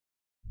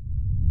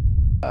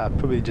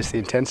Probably just the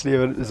intensity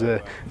of it is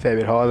a fair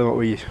bit higher than what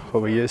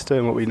we're used to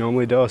and what we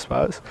normally do, I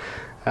suppose.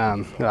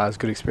 It was a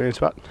good experience,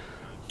 but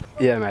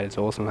yeah, mate, it's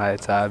awesome. Hey,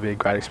 it's be a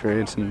great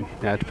experience, and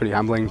it's pretty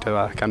humbling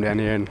to come down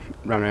here and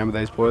run around with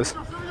these boys.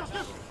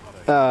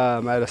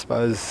 Mate, I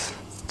suppose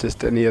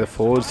just any of the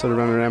forwards sort of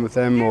running around with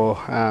them, or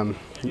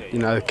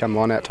come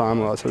line out time,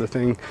 or that sort of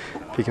thing,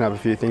 picking up a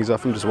few things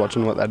off them, just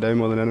watching what they do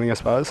more than anything, I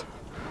suppose.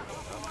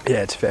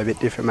 Yeah, it's a fair bit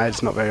different, mate.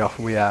 It's not very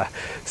often we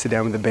sit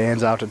down with the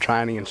bands after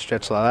training and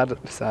stretch like that.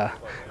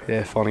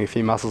 It's finding a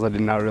few muscles I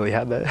didn't know I really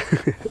had there.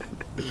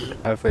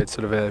 Hopefully, it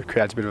sort of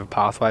creates a bit of a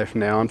pathway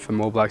from now on for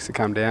more blokes to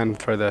come down,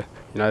 throw the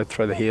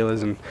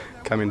healers and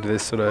come into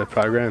this sort of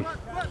program.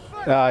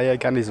 Yeah,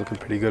 Gundy's looking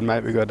pretty good,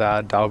 mate. We've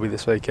got Dalby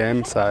this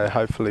weekend, so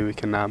hopefully we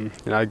can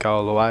go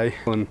all the way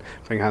and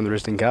bring home the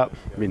Risdon Cup.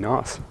 It'd be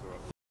nice.